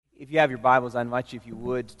If you have your Bibles, I invite you, if you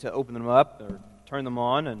would, to open them up or turn them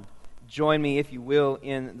on and join me, if you will,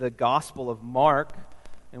 in the Gospel of Mark.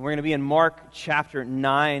 And we're going to be in Mark chapter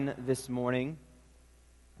 9 this morning,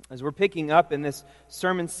 as we're picking up in this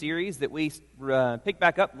sermon series that we picked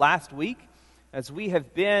back up last week, as we have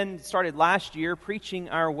started last year,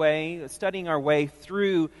 studying our way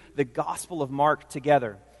through the Gospel of Mark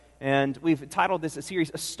together. And we've titled this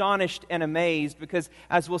series, Astonished and Amazed, because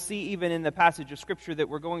as we'll see even in the passage of Scripture that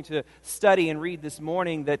we're going to study and read this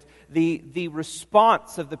morning, that the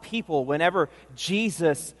response of the people whenever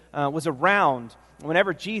Jesus was around,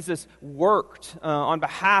 whenever Jesus worked on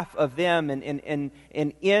behalf of them and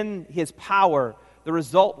in His power, the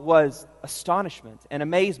result was astonishment and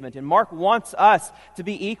amazement. And Mark wants us to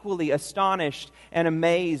be equally astonished and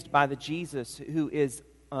amazed by the Jesus who is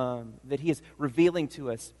that He is revealing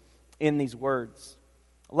to us in these words.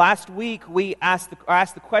 Last week, we asked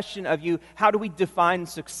the question of you, how do we define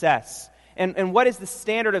success? And what is the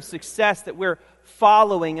standard of success that we're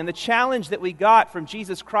following? And the challenge that we got from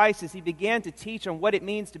Jesus Christ as He began to teach on what it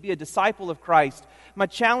means to be a disciple of Christ. My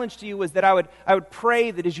challenge to you was that I would pray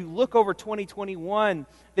that as you look over 2021,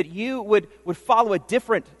 that you would follow a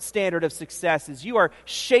different standard of success as you are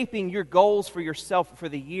shaping your goals for yourself for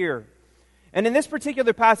the year. And in this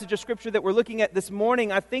particular passage of Scripture that we're looking at this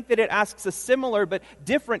morning, I think that it asks a similar but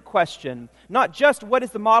different question. Not just what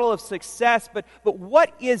is the model of success, but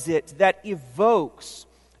what is it that evokes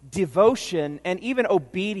devotion and even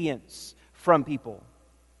obedience from people?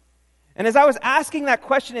 And as I was asking that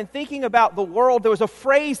question and thinking about the world, there was a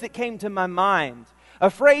phrase that came to my mind. A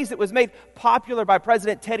phrase that was made popular by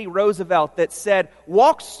President Teddy Roosevelt that said,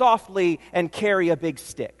 "Walk softly and carry a big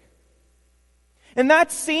stick." And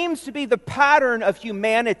that seems to be the pattern of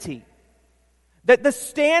humanity. That the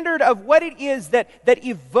standard of what it is that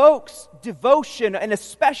evokes devotion and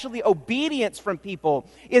especially obedience from people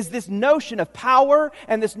is this notion of power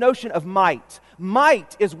and this notion of might.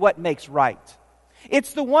 Might is what makes right.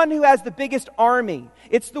 It's the one who has the biggest army.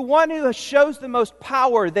 It's the one who shows the most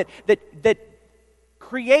power that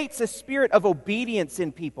creates a spirit of obedience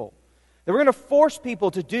in people. That we're going to force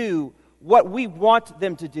people to do what we want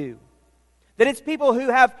them to do. That it's people who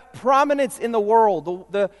have prominence in the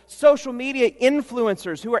world, the social media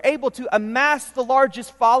influencers who are able to amass the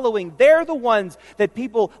largest following. They're the ones that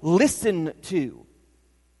people listen to.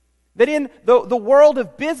 That in the world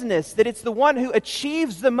of business, that it's the one who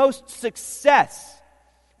achieves the most success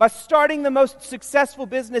by starting the most successful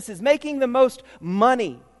businesses, making the most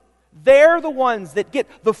money. They're the ones that get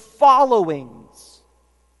the followings.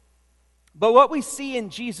 But what we see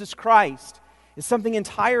in Jesus Christ is something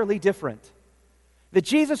entirely different. That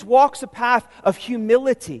Jesus walks a path of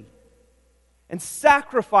humility and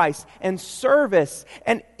sacrifice and service.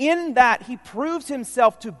 And in that, He proves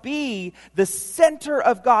Himself to be the center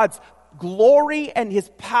of God's glory and His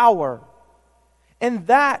power. And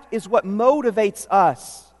that is what motivates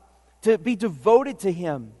us to be devoted to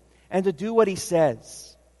Him and to do what He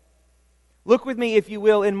says. Look with me, if you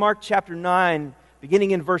will, in Mark chapter 9,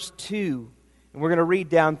 beginning in verse 2. And we're going to read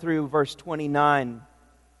down through verse 29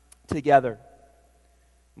 together.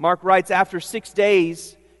 Mark writes, "After 6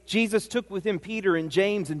 days, Jesus took with Him Peter and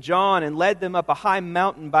James and John and led them up a high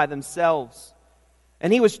mountain by themselves.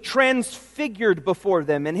 And He was transfigured before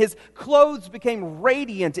them, and His clothes became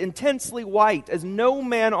radiant, intensely white, as no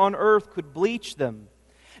man on earth could bleach them.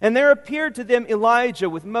 And there appeared to them Elijah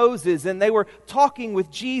with Moses, and they were talking with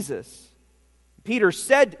Jesus. Peter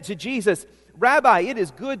said to Jesus, 'Rabbi, it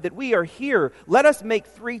is good that we are here. Let us make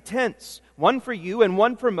 3 tents, one for you and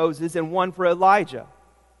one for Moses and one for Elijah.'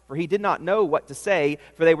 For he did not know what to say,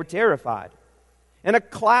 for they were terrified. And a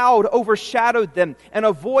cloud overshadowed them, and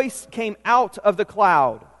a voice came out of the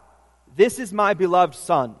cloud. 'This is my beloved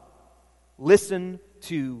Son. Listen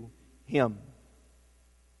to Him.'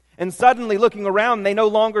 And suddenly, looking around, they no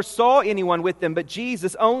longer saw anyone with them, but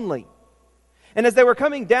Jesus only. And as they were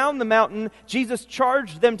coming down the mountain, Jesus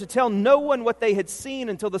charged them to tell no one what they had seen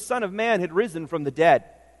until the Son of Man had risen from the dead.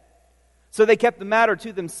 So they kept the matter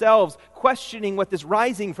to themselves, questioning what this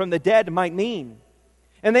rising from the dead might mean.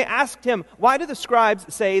 And they asked Him, 'Why do the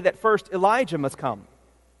scribes say that first Elijah must come?'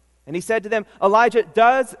 And He said to them, 'Elijah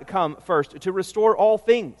does come first to restore all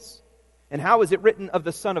things. And how is it written of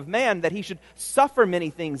the Son of Man that He should suffer many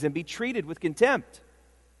things and be treated with contempt?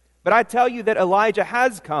 But I tell you that Elijah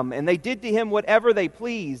has come, and they did to him whatever they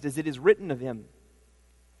pleased, as it is written of him.'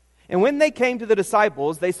 And when they came to the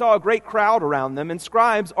disciples, they saw a great crowd around them and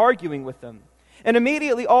scribes arguing with them. And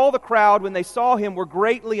immediately all the crowd, when they saw Him, were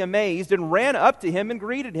greatly amazed and ran up to Him and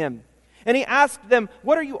greeted Him. And He asked them,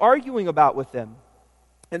 'What are you arguing about with them?'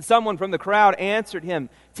 And someone from the crowd answered him,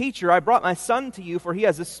 "Teacher, I brought my son to you, for he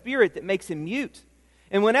has a spirit that makes him mute.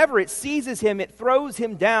 And whenever it seizes him, it throws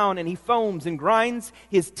him down, and he foams and grinds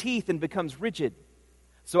his teeth and becomes rigid.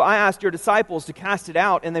 So I asked your disciples to cast it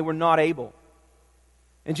out, and they were not able."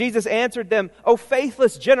 And Jesus answered them, "O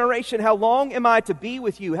faithless generation, how long am I to be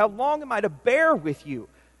with you? How long am I to bear with you?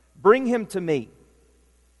 Bring him to me."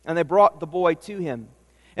 And they brought the boy to him.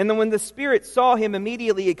 And then when the spirit saw him,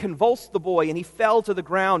 immediately it convulsed the boy, and he fell to the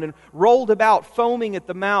ground and rolled about, foaming at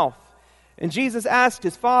the mouth. And Jesus asked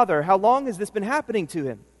his father, "How long has this been happening to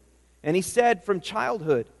him?" And he said, "From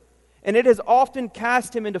childhood. And it has often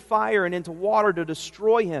cast him into fire and into water to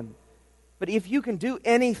destroy him. But if you can do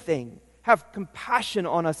anything, have compassion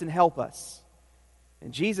on us and help us."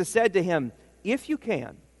 And Jesus said to him, "If you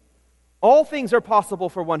can, all things are possible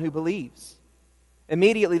for one who believes."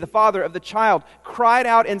 Immediately the father of the child cried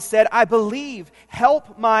out and said, "I believe,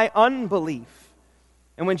 help my unbelief."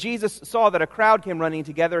 And when Jesus saw that a crowd came running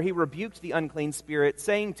together, he rebuked the unclean spirit,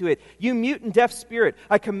 saying to it, "You mute and deaf spirit,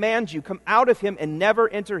 I command you, come out of him and never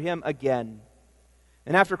enter him again."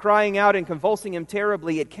 And after crying out and convulsing him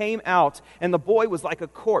terribly, it came out, and the boy was like a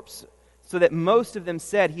corpse, so that most of them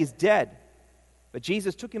said, "He is dead." But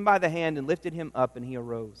Jesus took him by the hand and lifted him up, and he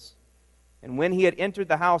arose. And when he had entered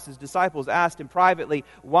the house, his disciples asked him privately,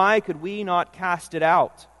 "Why could we not cast it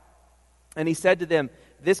out?" And he said to them,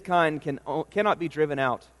 "This kind cannot be driven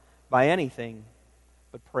out by anything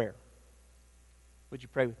but prayer." Would you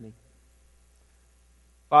pray with me?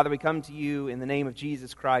 Father, we come to you in the name of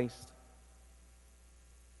Jesus Christ.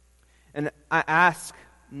 And I ask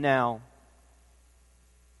now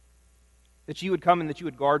that you would come and that you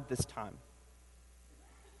would guard this time.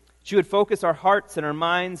 That you would focus our hearts and our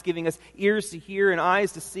minds, giving us ears to hear and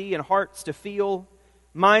eyes to see and hearts to feel,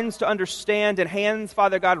 minds to understand and hands,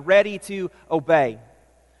 Father God, ready to obey,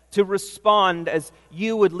 to respond as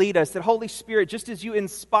you would lead us. That Holy Spirit, just as you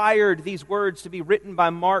inspired these words to be written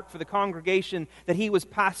by Mark for the congregation that he was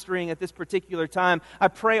pastoring at this particular time, I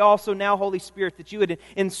pray also now, Holy Spirit, that you would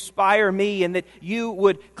inspire me and that you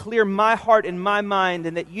would clear my heart and my mind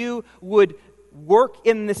and that you would work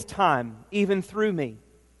in this time, even through me.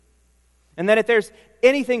 And that if there's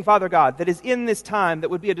anything, Father God, that is in this time that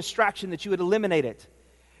would be a distraction, that you would eliminate it.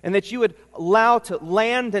 And that you would allow to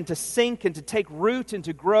land and to sink and to take root and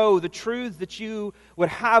to grow the truths that you would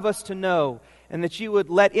have us to know. And that you would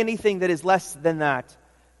let anything that is less than that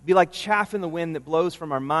be like chaff in the wind that blows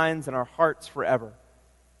from our minds and our hearts forever.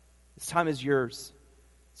 This time is yours.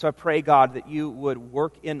 So I pray, God, that you would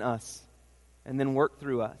work in us and then work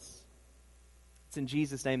through us. It's in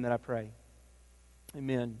Jesus' name that I pray.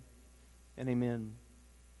 Amen and amen.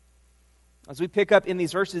 As we pick up in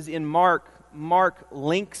these verses in Mark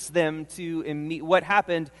links them to what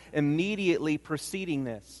happened immediately preceding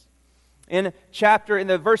this. In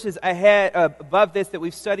the verses ahead above this that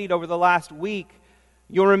we've studied over the last week,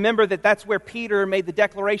 you'll remember that that's where Peter made the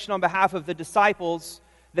declaration on behalf of the disciples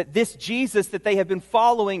that this Jesus that they have been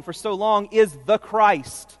following for so long is the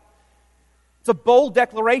Christ. It's a bold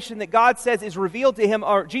declaration that God says is revealed to him,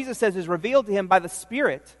 or Jesus says is revealed to him by the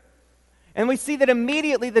Spirit. And we see that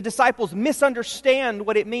immediately the disciples misunderstand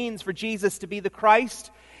what it means for Jesus to be the Christ.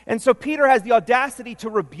 And so Peter has the audacity to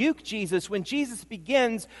rebuke Jesus when Jesus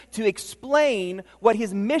begins to explain what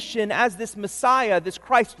his mission as this Messiah, this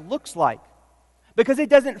Christ, looks like. Because it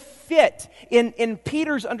doesn't fit in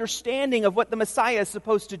Peter's understanding of what the Messiah is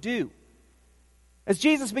supposed to do. As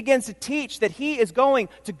Jesus begins to teach that he is going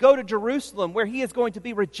to go to Jerusalem, where he is going to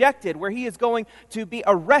be rejected, where he is going to be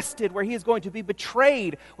arrested, where he is going to be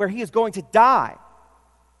betrayed, where he is going to die.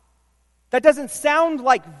 That doesn't sound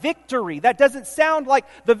like victory. That doesn't sound like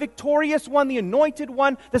the victorious one, the anointed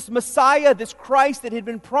one, this Messiah, this Christ that had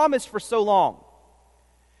been promised for so long.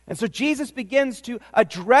 And so Jesus begins to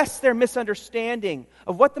address their misunderstanding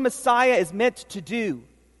of what the Messiah is meant to do.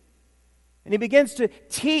 And he begins to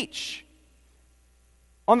teach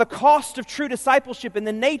on the cost of true discipleship and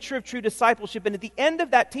the nature of true discipleship. And at the end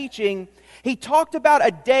of that teaching, he talked about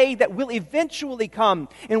a day that will eventually come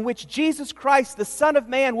in which Jesus Christ, the Son of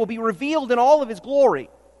Man, will be revealed in all of his glory.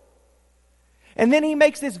 And then he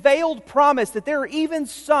makes this veiled promise that there are even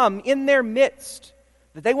some in their midst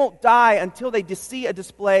that they won't die until they see a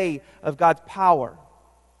display of God's power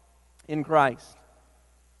in Christ.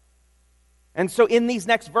 And so in these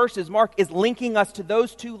next verses, Mark is linking us to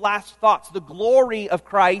those two last thoughts, the glory of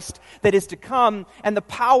Christ that is to come and the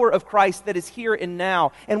power of Christ that is here and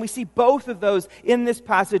now. And we see both of those in this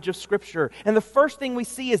passage of Scripture. And the first thing we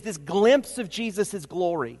see is this glimpse of Jesus'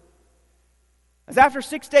 glory. As after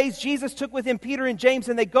 6 days, Jesus took with him Peter and James,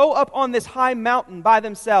 and they go up on this high mountain by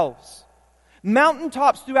themselves.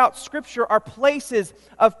 Mountaintops throughout Scripture are places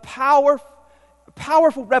of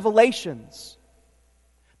powerful revelations.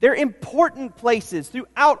 They're important places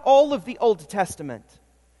throughout all of the Old Testament.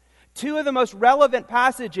 Two of the most relevant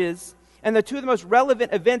passages and the two of the most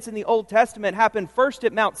relevant events in the Old Testament happened first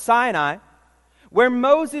at Mount Sinai, where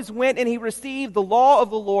Moses went and he received the law of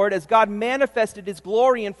the Lord as God manifested His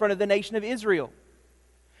glory in front of the nation of Israel.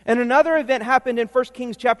 And another event happened in 1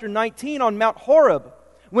 Kings chapter 19 on Mount Horeb,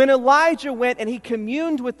 when Elijah went and he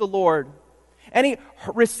communed with the Lord, and he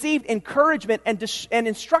received encouragement and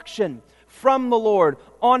instruction from the Lord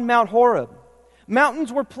on Mount Horeb.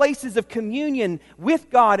 Mountains were places of communion with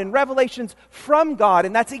God and revelations from God,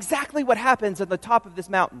 and that's exactly what happens at the top of this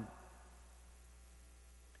mountain.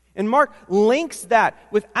 And Mark links that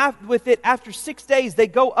with it after 6 days they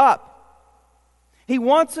go up. He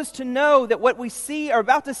wants us to know that what we are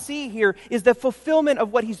about to see here is the fulfillment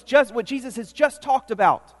of what Jesus has just talked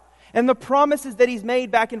about, and the promises that He's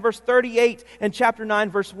made back in verse 38 and chapter 9,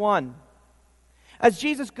 verse 1. As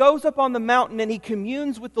Jesus goes up on the mountain and He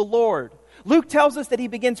communes with the Lord, Luke tells us that He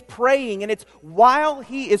begins praying, and it's while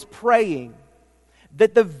He is praying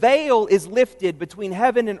that the veil is lifted between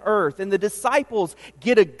heaven and earth, and the disciples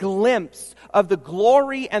get a glimpse of the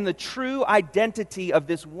glory and the true identity of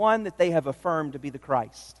this one that they have affirmed to be the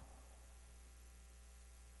Christ.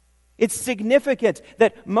 It's significant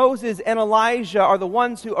that Moses and Elijah are the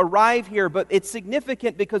ones who arrive here, but it's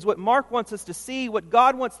significant because what Mark wants us to see, what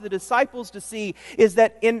God wants the disciples to see, is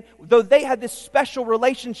that though they had this special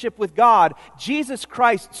relationship with God, Jesus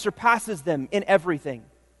Christ surpasses them in everything.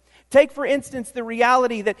 Take, for instance, the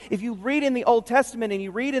reality that if you read in the Old Testament and you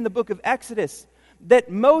read in the book of Exodus, that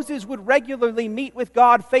Moses would regularly meet with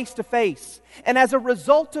God face to face. And as a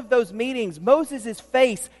result of those meetings, Moses'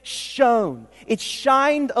 face shone. It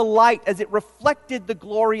shined a light as it reflected the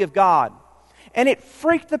glory of God. And it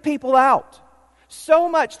freaked the people out. So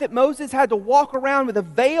much that Moses had to walk around with a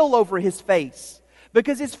veil over his face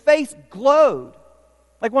because his face glowed.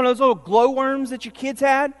 Like one of those little glowworms that your kids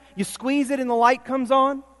had. You squeeze it and the light comes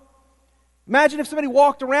on. Imagine if somebody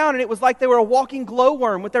walked around and it was like they were a walking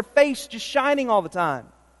glowworm with their face just shining all the time.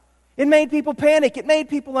 It made people panic. It made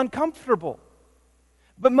people uncomfortable.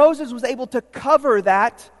 But Moses was able to cover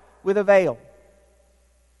that with a veil.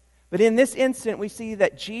 But in this instant, we see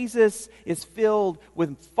that Jesus is filled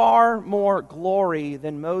with far more glory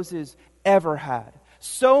than Moses ever had.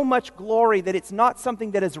 So much glory that it's not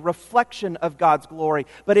something that is a reflection of God's glory,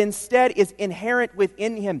 but instead is inherent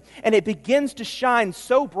within Him. And it begins to shine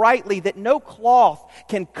so brightly that no cloth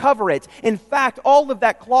can cover it. In fact, all of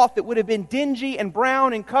that cloth that would have been dingy and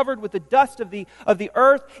brown and covered with the dust of the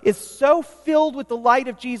earth is so filled with the light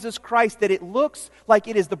of Jesus Christ that it looks like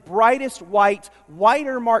it is the brightest white,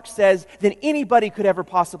 whiter, Mark says, than anybody could ever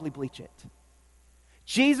possibly bleach it.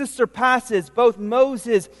 Jesus surpasses both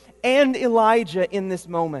Moses and Elijah in this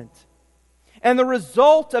moment. And the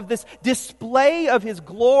result of this display of His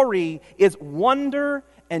glory is wonder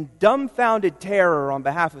and dumbfounded terror on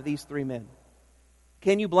behalf of these three men.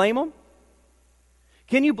 Can you blame them?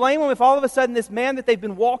 Can you blame them if all of a sudden this man that they've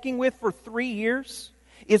been walking with for 3 years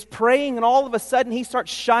is praying and all of a sudden he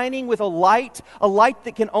starts shining with a light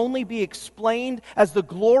that can only be explained as the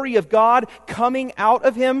glory of God coming out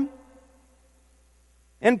of him?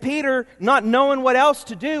 And Peter, not knowing what else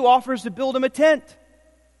to do, offers to build him a tent.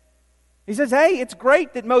 He says, hey, it's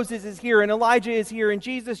great that Moses is here and Elijah is here and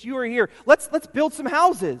Jesus, you are here. Let's build some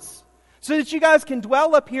houses so that you guys can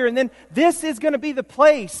dwell up here. And then this is going to be the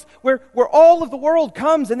place where all of the world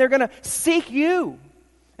comes and they're going to seek you.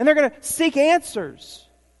 And they're going to seek answers.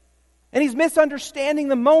 And he's misunderstanding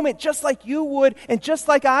the moment just like you would and just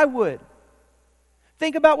like I would.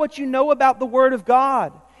 Think about what you know about the Word of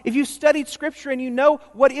God. If you studied Scripture and you know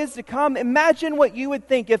what is to come, imagine what you would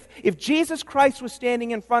think if Jesus Christ was standing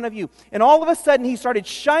in front of you and all of a sudden He started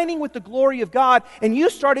shining with the glory of God and you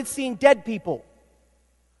started seeing dead people.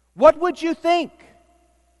 What would you think?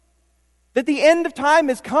 That the end of time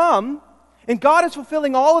has come and God is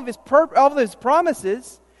fulfilling all of His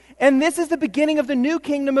promises, and this is the beginning of the new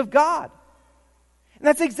kingdom of God. And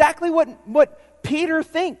that's exactly what Peter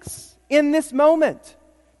thinks in this moment.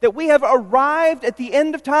 That we have arrived at the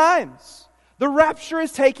end of times. The rapture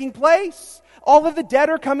is taking place. All of the dead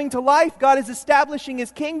are coming to life. God is establishing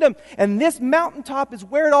His kingdom. And this mountaintop is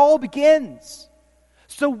where it all begins.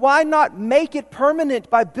 So why not make it permanent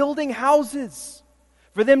by building houses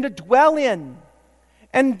for them to dwell in?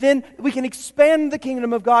 And then we can expand the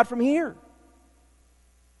kingdom of God from here.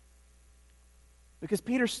 Because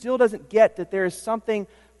Peter still doesn't get that there is something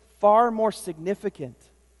far more significant,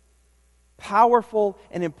 powerful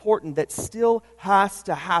and important that still has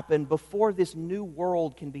to happen before this new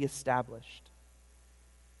world can be established.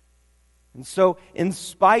 And so, in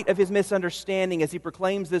spite of his misunderstanding, as he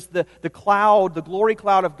proclaims this, the cloud, the glory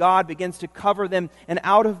cloud of God begins to cover them. And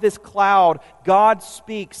out of this cloud, God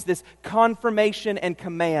speaks this confirmation and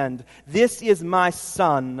command. This is my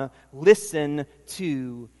Son. Listen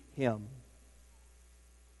to him.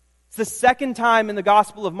 It's the second time in the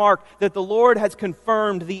Gospel of Mark that the Lord has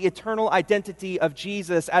confirmed the eternal identity of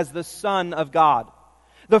Jesus as the Son of God.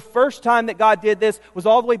 The first time that God did this was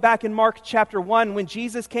all the way back in Mark chapter 1 when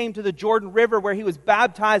Jesus came to the Jordan River where he was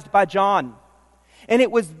baptized by John. And it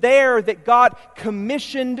was there that God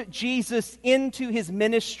commissioned Jesus into his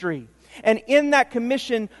ministry. And in that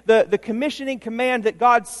commission, the commissioning command that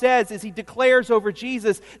God says as he declares over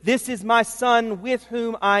Jesus, "This is my Son with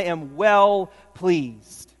whom I am well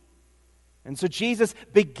pleased." And so Jesus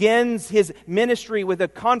begins his ministry with a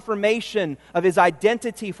confirmation of his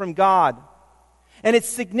identity from God. And it's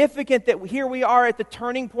significant that here we are at the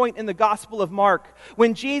turning point in the Gospel of Mark,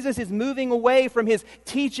 when Jesus is moving away from his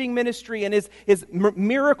teaching ministry and his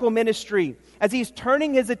miracle ministry, as he's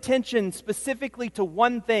turning his attention specifically to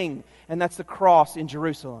one thing, and that's the cross in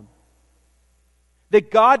Jerusalem.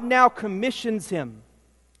 That God now commissions him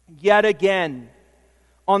yet again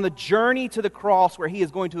on the journey to the cross where he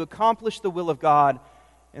is going to accomplish the will of God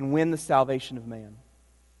and win the salvation of man.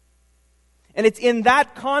 And it's in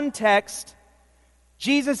that context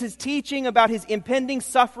Jesus is teaching about his impending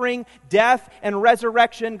suffering, death, and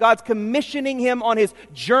resurrection. God's commissioning him on his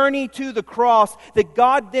journey to the cross, that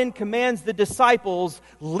God then commands the disciples,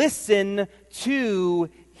 listen to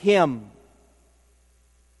him.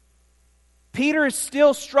 Peter is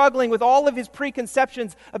still struggling with all of his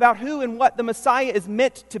preconceptions about who and what the Messiah is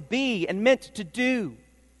meant to be and meant to do.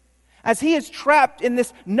 As he is trapped in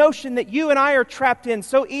this notion that you and I are trapped in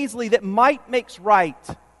so easily, that might makes right.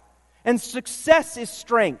 And success is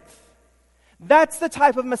strength. That's the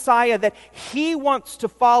type of Messiah that he wants to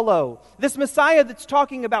follow. This Messiah that's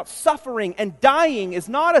talking about suffering and dying is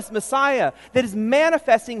not a Messiah that is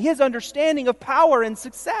manifesting his understanding of power and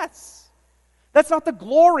success. That's not the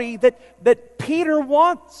glory that Peter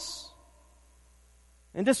wants.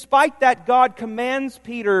 And despite that, God commands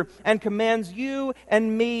Peter and commands you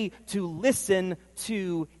and me to listen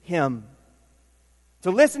to him. To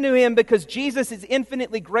listen to him because Jesus is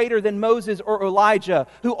infinitely greater than Moses or Elijah,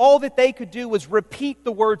 who all that they could do was repeat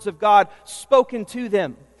the words of God spoken to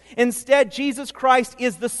them. Instead, Jesus Christ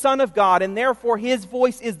is the Son of God, and therefore his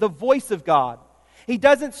voice is the voice of God. He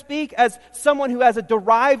doesn't speak as someone who has a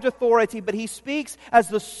derived authority, but he speaks as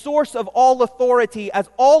the source of all authority, as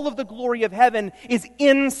all of the glory of heaven is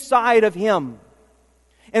inside of him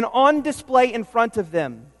and on display in front of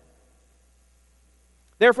them.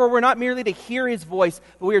 Therefore, we're not merely to hear his voice,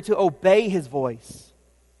 but we are to obey his voice.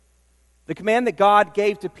 The command that God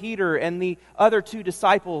gave to Peter and the other two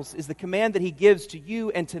disciples is the command that he gives to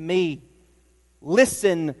you and to me.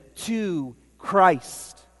 Listen to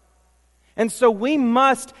Christ. And so we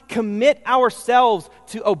must commit ourselves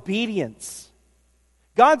to obedience.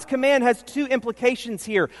 God's command has two implications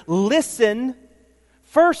here. Listen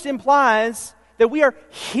first implies that we are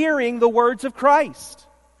hearing the words of Christ.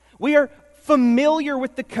 We are familiar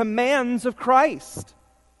with the commands of Christ.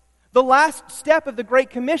 The last step of the Great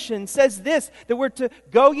Commission says this, that we're to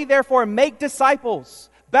go ye therefore and make disciples,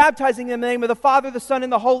 baptizing them in the name of the Father, the Son,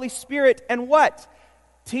 and the Holy Spirit, and what?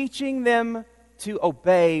 Teaching them to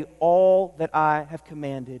obey all that I have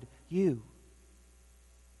commanded you.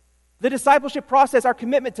 The discipleship process, our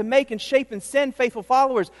commitment to make and shape and send faithful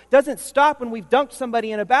followers, doesn't stop when we've dunked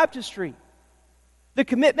somebody in a baptistry. The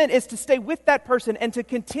commitment is to stay with that person and to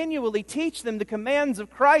continually teach them the commands of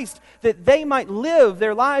Christ that they might live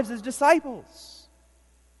their lives as disciples.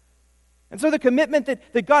 And so the commitment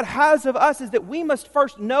that God has of us is that we must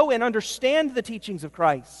first know and understand the teachings of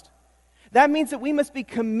Christ. That means that we must be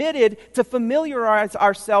committed to familiarize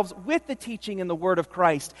ourselves with the teaching and the Word of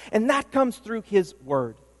Christ. And that comes through His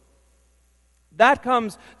Word. That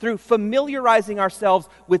comes through familiarizing ourselves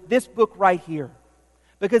with this book right here.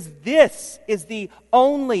 Because this is the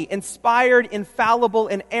only inspired, infallible,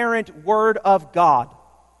 inerrant Word of God.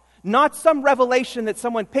 Not some revelation that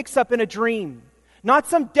someone picks up in a dream. Not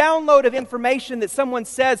some download of information that someone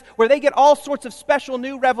says where they get all sorts of special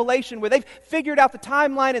new revelation, where they've figured out the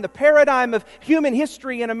timeline and the paradigm of human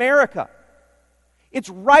history in America. It's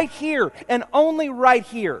right here and only right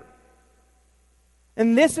here.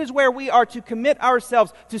 And this is where we are to commit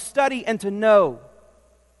ourselves to study and to know.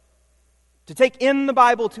 To take in the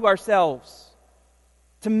Bible to ourselves,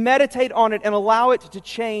 to meditate on it and allow it to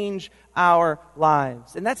change our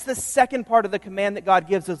lives. And that's the second part of the command that God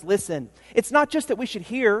gives us, listen. It's not just that we should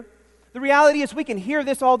hear. The reality is we can hear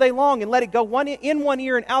this all day long and let it go in one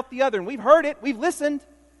ear and out the other. And we've heard it, we've listened.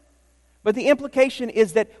 But the implication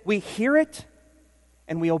is that we hear it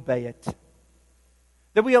and we obey it.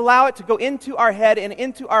 That we allow it to go into our head and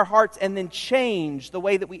into our hearts and then change the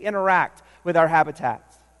way that we interact with our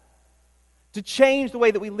habitats. To change the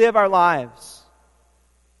way that we live our lives.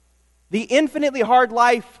 The infinitely hard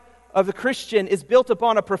life of the Christian is built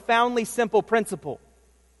upon a profoundly simple principle.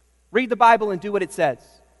 Read the Bible and do what it says.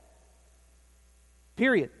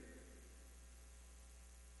 Period.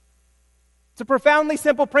 It's a profoundly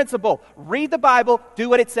simple principle. Read the Bible, do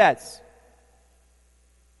what it says.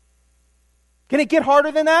 Can it get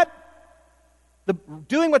harder than that?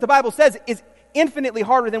 Doing what the Bible says is infinitely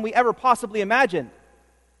harder than we ever possibly imagined.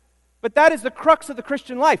 But that is the crux of the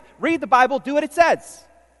Christian life. Read the Bible, do what it says.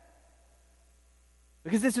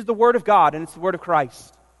 Because this is the Word of God and it's the Word of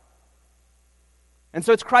Christ. And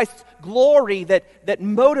so it's Christ's glory that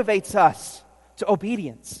motivates us to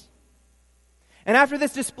obedience. And after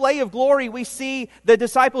this display of glory, we see the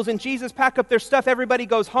disciples and Jesus pack up their stuff. Everybody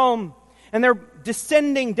goes home. And they're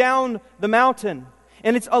descending down the mountain.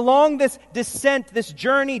 And it's along this descent, this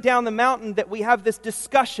journey down the mountain, that we have this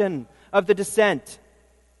discussion of the descent.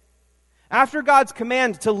 After God's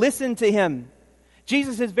command to listen to Him,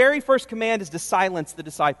 Jesus' very first command is to silence the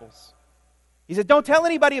disciples. He said, don't tell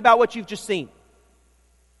anybody about what you've just seen.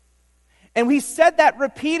 And He said that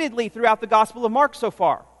repeatedly throughout the Gospel of Mark so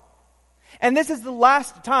far. And this is the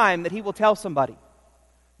last time that He will tell somebody.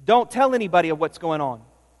 Don't tell anybody of what's going on.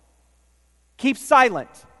 Keep silent.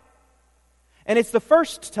 And it's the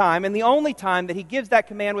first time and the only time that He gives that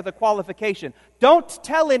command with a qualification. Don't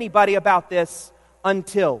tell anybody about this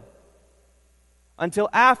until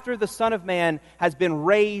after the Son of Man has been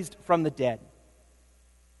raised from the dead.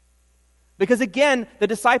 Because again, the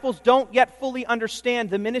disciples don't yet fully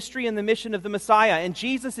understand the ministry and the mission of the Messiah, and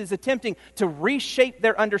Jesus is attempting to reshape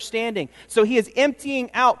their understanding. So He is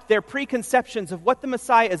emptying out their preconceptions of what the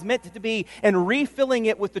Messiah is meant to be and refilling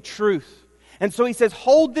it with the truth. And so He says,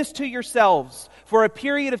 hold this to yourselves for a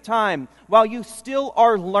period of time while you still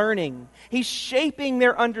are learning. He's shaping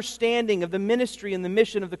their understanding of the ministry and the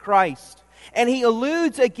mission of the Christ. And He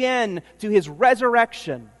alludes again to His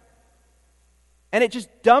resurrection. And it just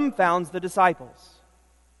dumbfounds the disciples.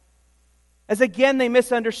 As again they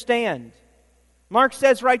misunderstand. Mark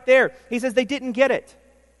says right there, he says they didn't get it.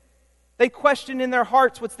 They questioned in their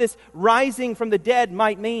hearts what this rising from the dead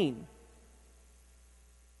might mean.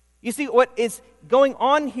 You see, what is going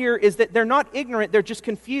on here is that they're not ignorant, they're just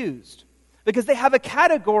confused. Because they have a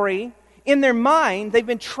category in their mind, they've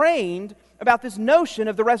been trained about this notion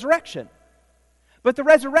of the resurrection. But the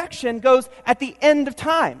resurrection goes at the end of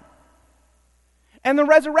time. And the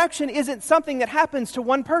resurrection isn't something that happens to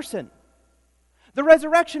one person. The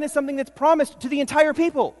resurrection is something that's promised to the entire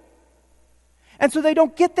people. And so they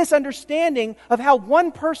don't get this understanding of how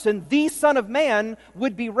one person, the Son of Man,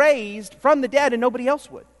 would be raised from the dead and nobody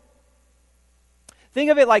else would.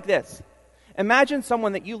 Think of it like this. Imagine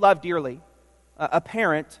someone that you love dearly, a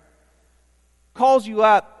parent, calls you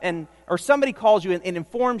up, or somebody calls you and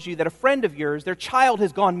informs you that a friend of yours, their child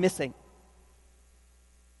has gone missing.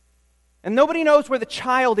 And nobody knows where the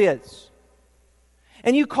child is.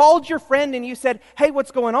 And you called your friend and you said, hey,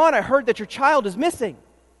 what's going on? I heard that your child is missing.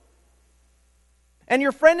 And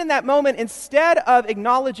your friend in that moment, instead of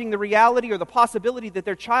acknowledging the reality or the possibility that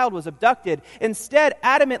their child was abducted, instead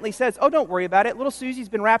adamantly says, oh, don't worry about it. Little Susie's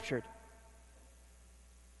been raptured.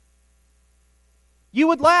 You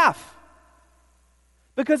would laugh.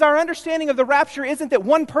 Because our understanding of the rapture isn't that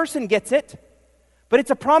one person gets it, but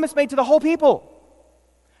it's a promise made to the whole people.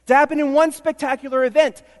 To happen in one spectacular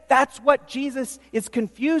event. That's what Jesus is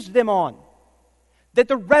confused them on. That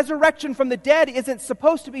the resurrection from the dead isn't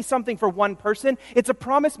supposed to be something for one person. It's a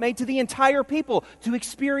promise made to the entire people to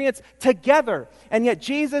experience together. And yet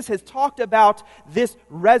Jesus has talked about this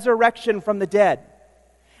resurrection from the dead.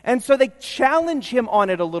 And so they challenge Him on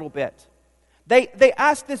it a little bit. They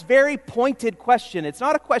ask this very pointed question. It's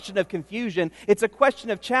not a question of confusion. It's a question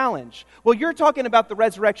of challenge. Well, you're talking about the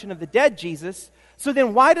resurrection of the dead, Jesus. So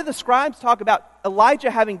then why do the scribes talk about Elijah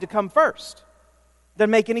having to come first?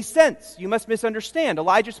 Doesn't make any sense. You must misunderstand.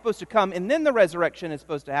 Elijah's supposed to come and then the resurrection is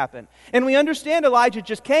supposed to happen. And we understand Elijah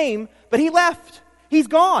just came, but he left. He's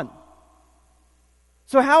gone.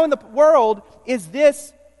 So how in the world is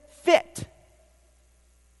this fit?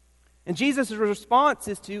 And Jesus' response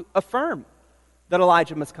is to affirm that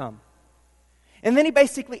Elijah must come. And then He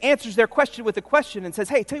basically answers their question with a question and says,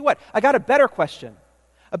 hey, tell you what, I got a better question.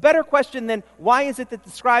 A better question than why is it that the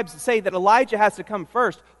scribes say that Elijah has to come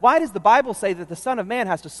first? Why does the Bible say that the Son of Man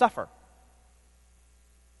has to suffer?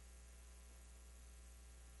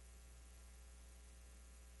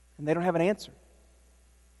 And they don't have an answer.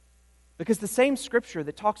 Because the same Scripture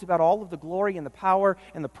that talks about all of the glory and the power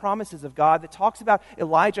and the promises of God, that talks about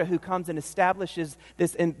Elijah who comes and establishes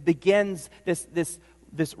this and begins this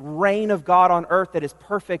reign of God on earth that is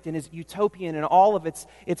perfect and is utopian in all of its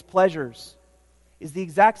pleasures, is the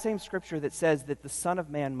exact same Scripture that says that the Son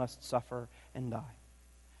of Man must suffer and die.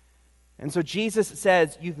 And so Jesus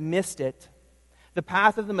says, you've missed it. The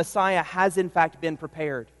path of the Messiah has in fact been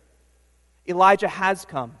prepared. Elijah has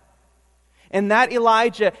come. And that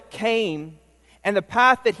Elijah came, and the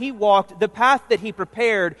path that he walked, the path that he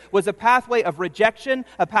prepared, was a pathway of rejection,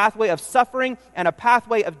 a pathway of suffering, and a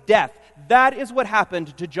pathway of death. That is what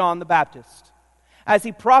happened to John the Baptist. As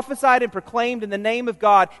he prophesied and proclaimed in the name of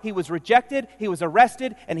God, he was rejected, he was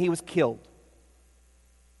arrested, and he was killed.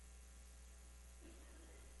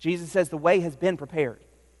 Jesus says the way has been prepared.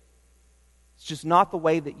 It's just not the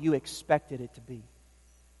way that you expected it to be.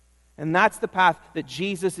 And that's the path that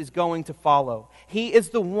Jesus is going to follow. He is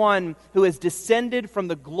the one who has descended from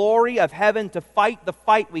the glory of heaven to fight the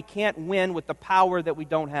fight we can't win with the power that we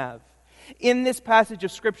don't have. In this passage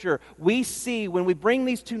of Scripture, we see, when we bring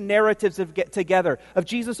these two narratives together, of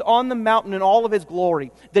Jesus on the mountain in all of His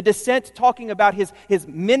glory, the descent talking about His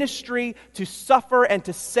ministry to suffer and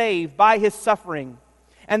to save by His suffering,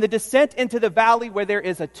 and the descent into the valley where there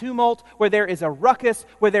is a tumult, where there is a ruckus,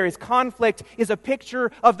 where there is conflict, is a picture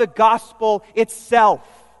of the gospel itself.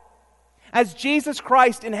 As Jesus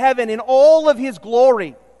Christ in heaven, in all of His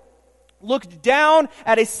glory, looked down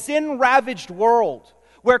at a sin-ravaged world,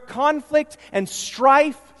 where conflict and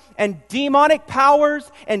strife and demonic powers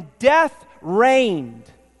and death reigned.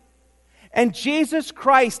 And Jesus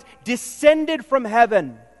Christ descended from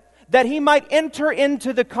heaven that He might enter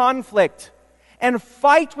into the conflict and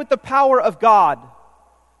fight with the power of God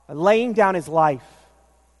by laying down His life,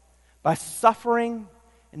 by suffering,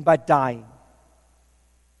 and by dying.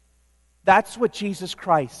 That's what Jesus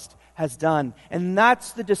Christ has done. And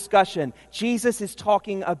that's the discussion. Jesus is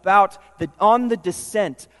talking about on the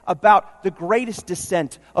descent, about the greatest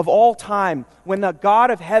descent of all time, when the God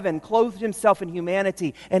of heaven clothed Himself in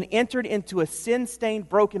humanity and entered into a sin-stained,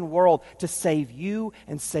 broken world to save you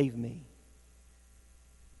and save me.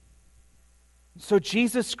 So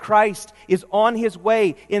Jesus Christ is on His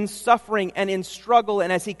way in suffering and in struggle,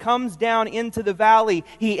 and as He comes down into the valley,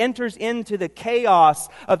 He enters into the chaos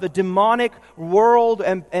of the demonic world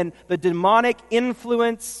and the demonic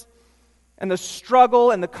influence and the struggle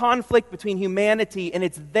and the conflict between humanity, and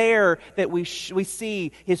it's there that we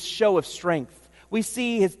see His show of strength. We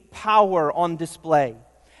see His power on display.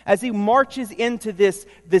 As He marches into this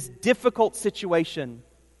difficult situation,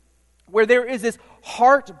 where there is this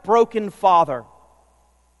heartbroken father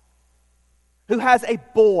who has a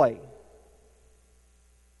boy.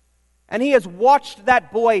 And he has watched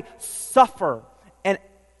that boy suffer and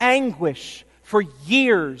anguish for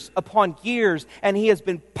years upon years, and he has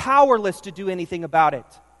been powerless to do anything about it.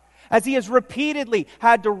 As he has repeatedly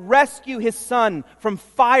had to rescue his son from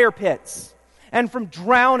fire pits and from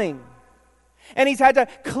drowning. And he's had to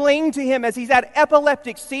cling to him as he's had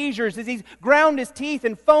epileptic seizures, as he's ground his teeth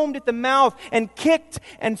and foamed at the mouth and kicked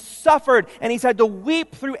and suffered. And he's had to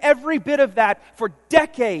weep through every bit of that for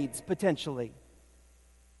decades, potentially.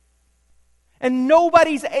 And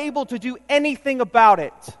nobody's able to do anything about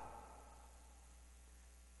it.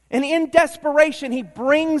 And in desperation, he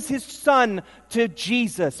brings his son to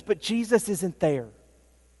Jesus, but Jesus isn't there.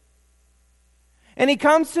 And he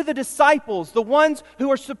comes to the disciples, the ones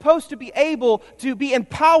who are supposed to be able to be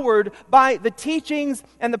empowered by the teachings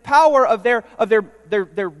and the power of their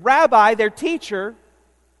rabbi, their teacher,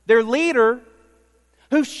 their leader,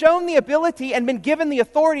 who's shown the ability and been given the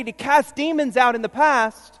authority to cast demons out in the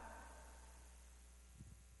past.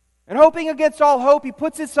 And hoping against all hope, he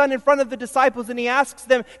puts his son in front of the disciples and he asks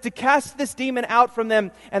them to cast this demon out from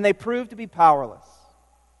them, and they prove to be powerless.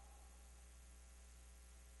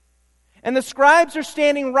 And the scribes are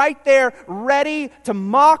standing right there ready to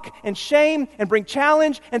mock and shame and bring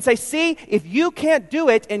challenge and say, see, if you can't do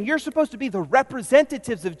it and you're supposed to be the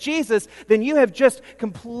representatives of Jesus, then you have just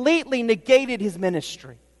completely negated His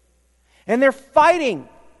ministry. And they're fighting.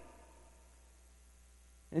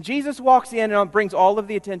 And Jesus walks in and brings all of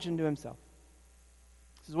the attention to Himself.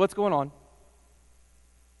 He says, what's going on?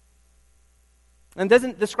 And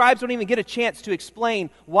the scribes don't even get a chance to explain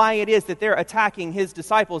why it is that they're attacking His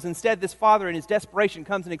disciples. Instead, this father in his desperation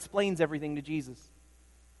comes and explains everything to Jesus.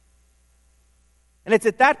 And it's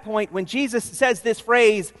at that point when Jesus says this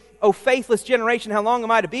phrase, "O faithless generation, how long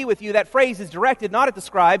am I to be with you?" That phrase is directed not at the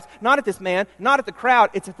scribes, not at this man, not at the crowd,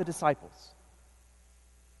 it's at the disciples.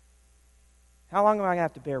 How long am I going to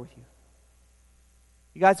have to bear with you?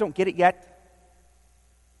 You guys don't get it yet?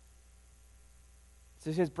 So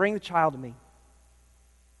he says, bring the child to me.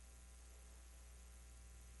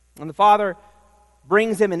 And the father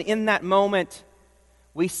brings him, and in that moment,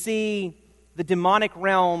 we see the demonic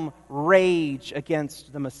realm rage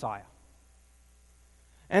against the Messiah.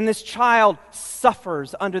 And this child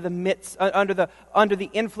suffers under the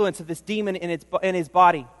influence of this demon in his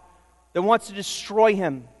body that wants to destroy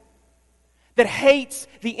him, that hates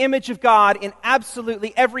the image of God in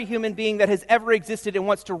absolutely every human being that has ever existed and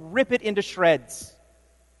wants to rip it into shreds.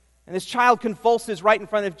 And this child convulses right in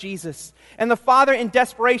front of Jesus. And the father in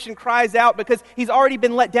desperation cries out because he's already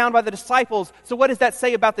been let down by the disciples. So what does that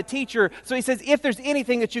say about the teacher? So he says, if there's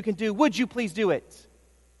anything that you can do, would you please do it?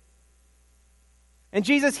 And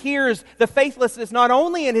Jesus hears the faithlessness not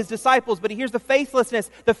only in his disciples, but he hears the faithlessness,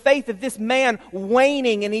 the faith of this man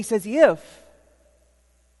waning. And he says, if.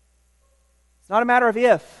 It's not a matter of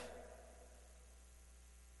if.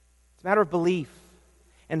 It's a matter of belief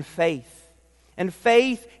and faith. And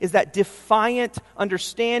faith is that defiant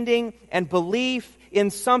understanding and belief in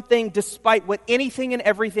something despite what anything and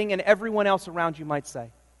everything and everyone else around you might say.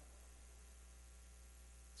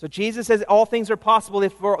 So Jesus says all things are possible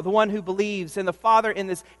if for the one who believes. And the Father in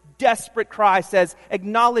this desperate cry says,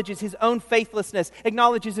 acknowledges his own faithlessness,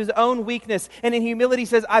 acknowledges his own weakness, and in humility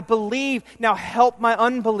says, I believe, now help my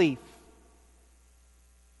unbelief.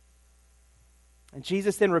 And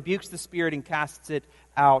Jesus then rebukes the spirit and casts it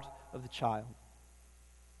out of the child.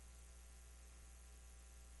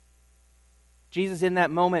 Jesus in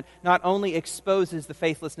that moment not only exposes the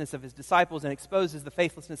faithlessness of his disciples and exposes the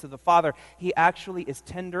faithlessness of the Father, he actually is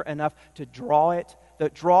tender enough to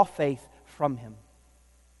draw faith from him.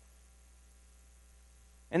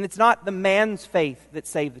 And it's not the man's faith that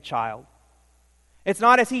saved the child. It's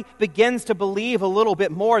not as he begins to believe a little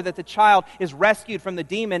bit more that the child is rescued from the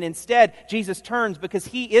demon. Instead, Jesus turns because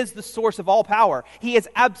he is the source of all power. He is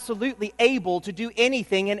absolutely able to do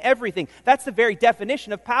anything and everything. That's the very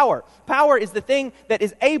definition of power. Power is the thing that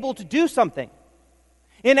is able to do something.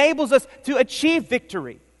 It enables us to achieve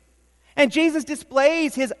victory. And Jesus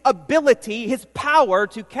displays his ability, his power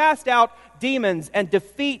to cast out demons and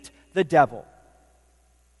defeat the devil.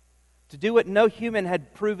 To do what no human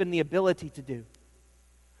had proven the ability to do.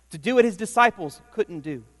 To do what his disciples couldn't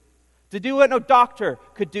do. To do what no doctor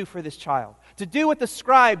could do for this child. To do what the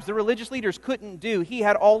scribes, the religious leaders, couldn't do. He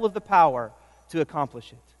had all of the power to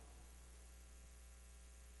accomplish it.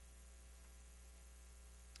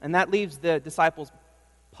 And that leaves the disciples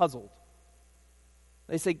puzzled.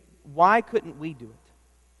 They say, why couldn't we do it?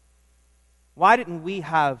 Why didn't we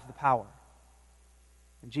have the power?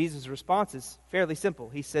 And Jesus' response is fairly simple.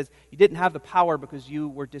 He says, you didn't have the power because you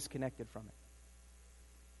were disconnected from it.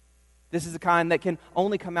 This is the kind that can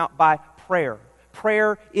only come out by prayer.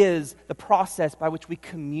 Prayer is the process by which we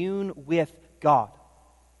commune with God.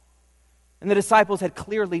 And the disciples had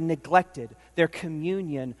clearly neglected their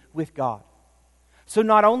communion with God. So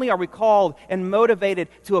not only are we called and motivated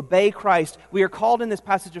to obey Christ, we are called in this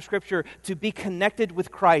passage of Scripture to be connected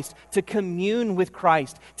with Christ, to commune with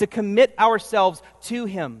Christ, to commit ourselves to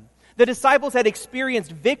Him. The disciples had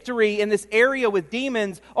experienced victory in this area with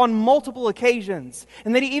demons on multiple occasions.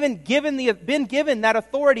 And they'd even been given that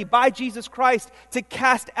authority by Jesus Christ to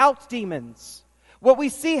cast out demons. What we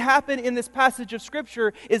see happen in this passage of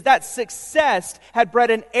Scripture is that success had bred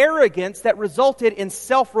an arrogance that resulted in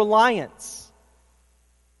self-reliance.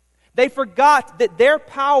 They forgot that their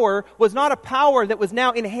power was not a power that was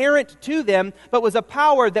now inherent to them, but was a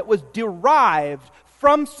power that was derived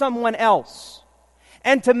from someone else.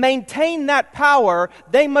 And to maintain that power,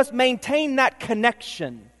 they must maintain that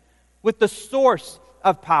connection with the source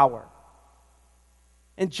of power.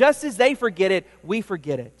 And just as they forget it, we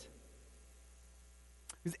forget it.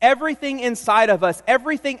 Because everything inside of us,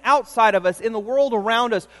 everything outside of us, in the world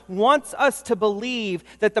around us, wants us to believe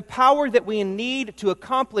that the power that we need to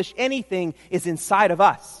accomplish anything is inside of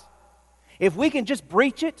us. If we can just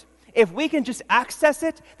breach it, if we can just access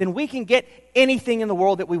it, then we can get anything in the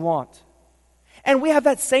world that we want. And we have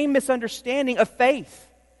that same misunderstanding of faith.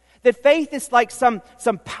 That faith is like some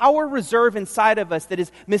power reserve inside of us that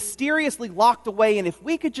is mysteriously locked away. And if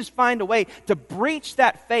we could just find a way to breach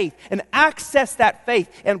that faith and access that faith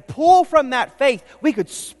and pull from that faith, we could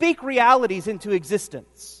speak realities into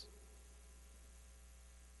existence.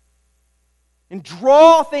 And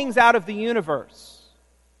draw things out of the universe.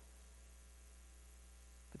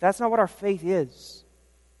 But that's not what our faith is.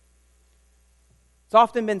 It's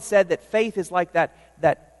often been said that faith is like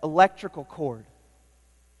that electrical cord.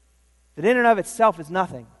 That in and of itself is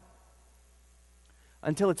nothing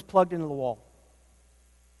until it's plugged into the wall.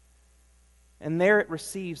 And there it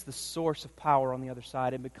receives the source of power on the other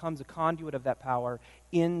side and becomes a conduit of that power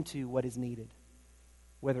into what is needed.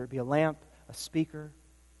 whether it be a lamp, a speaker,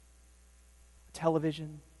 a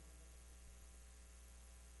television.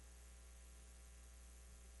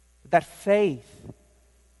 But that faith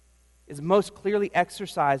is most clearly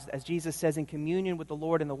exercised, as Jesus says, in communion with the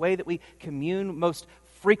Lord. And the way that we commune most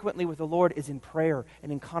frequently with the Lord is in prayer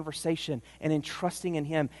and in conversation and in trusting in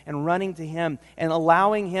Him and running to Him and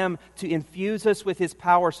allowing Him to infuse us with His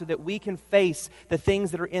power so that we can face the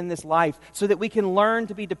things that are in this life, so that we can learn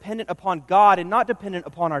to be dependent upon God and not dependent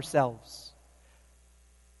upon ourselves.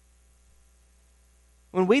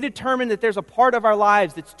 When we determine that there's a part of our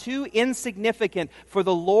lives that's too insignificant for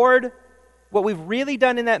the Lord, what we've really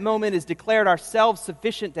done in that moment is declared ourselves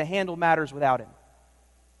sufficient to handle matters without Him.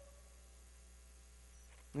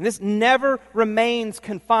 And this never remains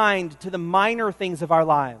confined to the minor things of our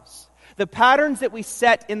lives. The patterns that we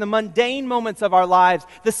set in the mundane moments of our lives,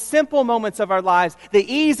 the simple moments of our lives,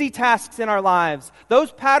 the easy tasks in our lives,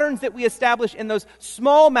 those patterns that we establish in those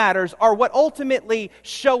small matters are what ultimately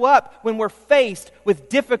show up when we're faced with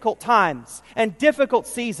difficult times and difficult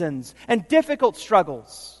seasons and difficult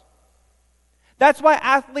struggles. That's why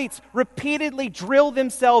athletes repeatedly drill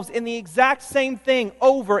themselves in the exact same thing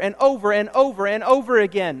over and over and over and over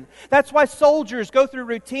again. That's why soldiers go through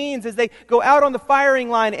routines as they go out on the firing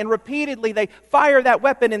line and repeatedly they fire that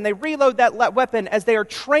weapon and they reload that weapon as they are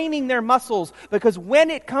training their muscles, because when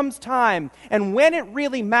it comes time and when it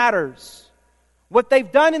really matters, what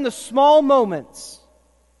they've done in the small moments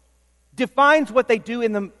defines what they do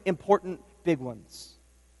in the important big ones.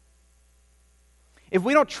 If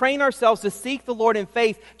we don't train ourselves to seek the Lord in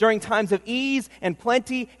faith during times of ease and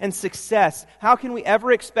plenty and success, how can we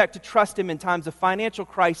ever expect to trust Him in times of financial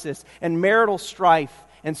crisis and marital strife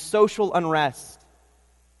and social unrest?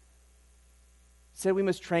 Instead, we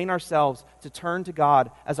must train ourselves to turn to God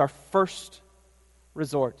as our first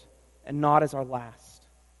resort and not as our last.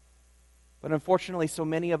 But unfortunately, so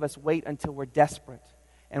many of us wait until we're desperate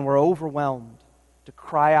and we're overwhelmed to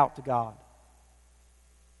cry out to God.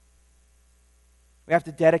 We have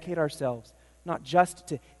to dedicate ourselves not just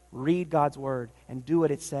to read God's Word and do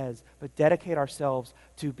what it says, but dedicate ourselves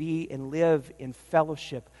to be and live in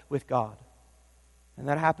fellowship with God. And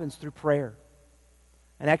that happens through prayer,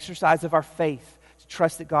 an exercise of our faith to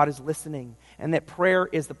trust that God is listening and that prayer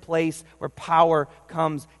is the place where power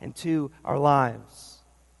comes into our lives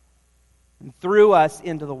and through us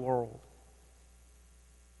into the world.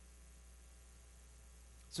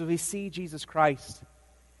 So we see Jesus Christ.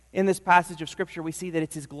 In this passage of Scripture, we see that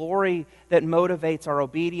it's His glory that motivates our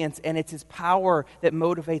obedience, and it's His power that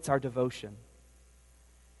motivates our devotion.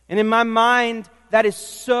 And in my mind, that is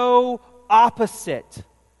so opposite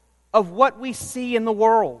of what we see in the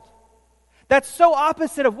world. That's so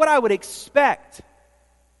opposite of what I would expect.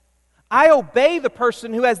 I obey the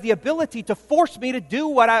person who has the ability to force me to do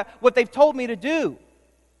what they've told me to do.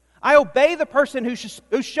 I obey the person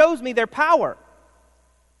who shows me their power.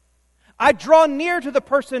 I draw near to the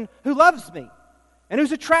person who loves me and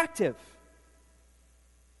who's attractive.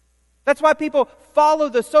 That's why people follow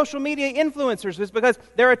the social media influencers, is because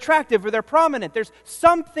they're attractive or they're prominent. There's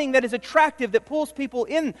something that is attractive that pulls people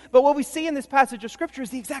in. But what we see in this passage of Scripture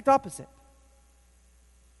is the exact opposite.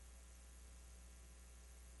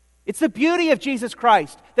 It's the beauty of Jesus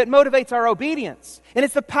Christ that motivates our obedience. And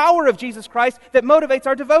it's the power of Jesus Christ that motivates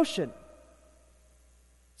our devotion.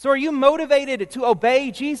 So are you motivated to obey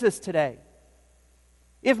Jesus today?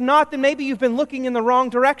 If not, then maybe you've been looking in the wrong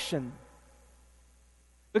direction.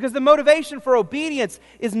 Because the motivation for obedience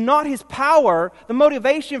is not His power. The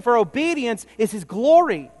motivation for obedience is His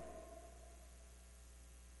glory.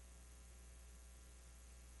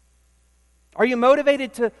 Are you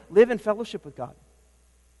motivated to live in fellowship with God?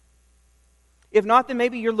 If not, then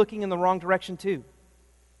maybe you're looking in the wrong direction too.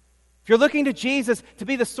 If you're looking to Jesus to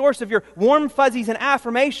be the source of your warm fuzzies and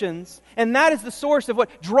affirmations, and that is the source of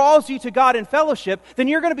what draws you to God in fellowship, then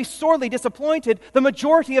you're going to be sorely disappointed the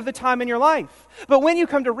majority of the time in your life. But when you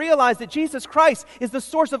come to realize that Jesus Christ is the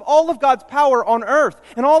source of all of God's power on earth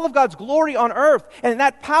and all of God's glory on earth, and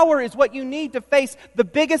that power is what you need to face the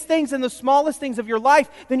biggest things and the smallest things of your life,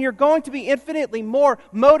 then you're going to be infinitely more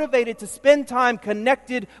motivated to spend time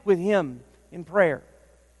connected with Him in prayer.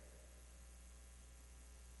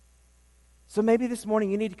 So maybe this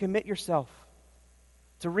morning you need to commit yourself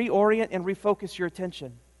to reorient and refocus your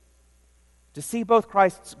attention, to see both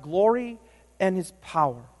Christ's glory and His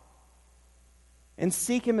power, and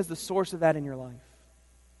seek Him as the source of that in your life.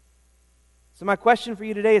 So my question for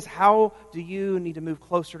you today is, how do you need to move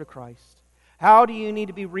closer to Christ? How do you need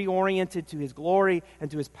to be reoriented to His glory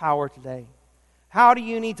and to His power today? How do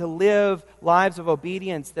you need to live lives of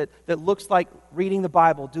obedience that looks like reading the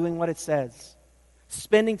Bible, doing what it says?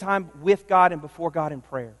 spending time with God and before God in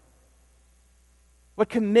prayer? What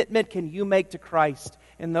commitment can you make to Christ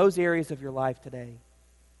in those areas of your life today?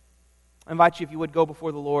 I invite you, if you would, go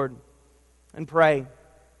before the Lord and pray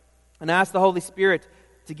and ask the Holy Spirit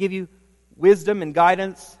to give you wisdom and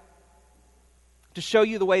guidance, to show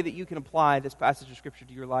you the way that you can apply this passage of Scripture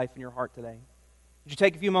to your life and your heart today. Would you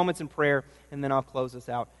take a few moments in prayer, and then I'll close this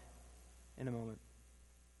out in a moment.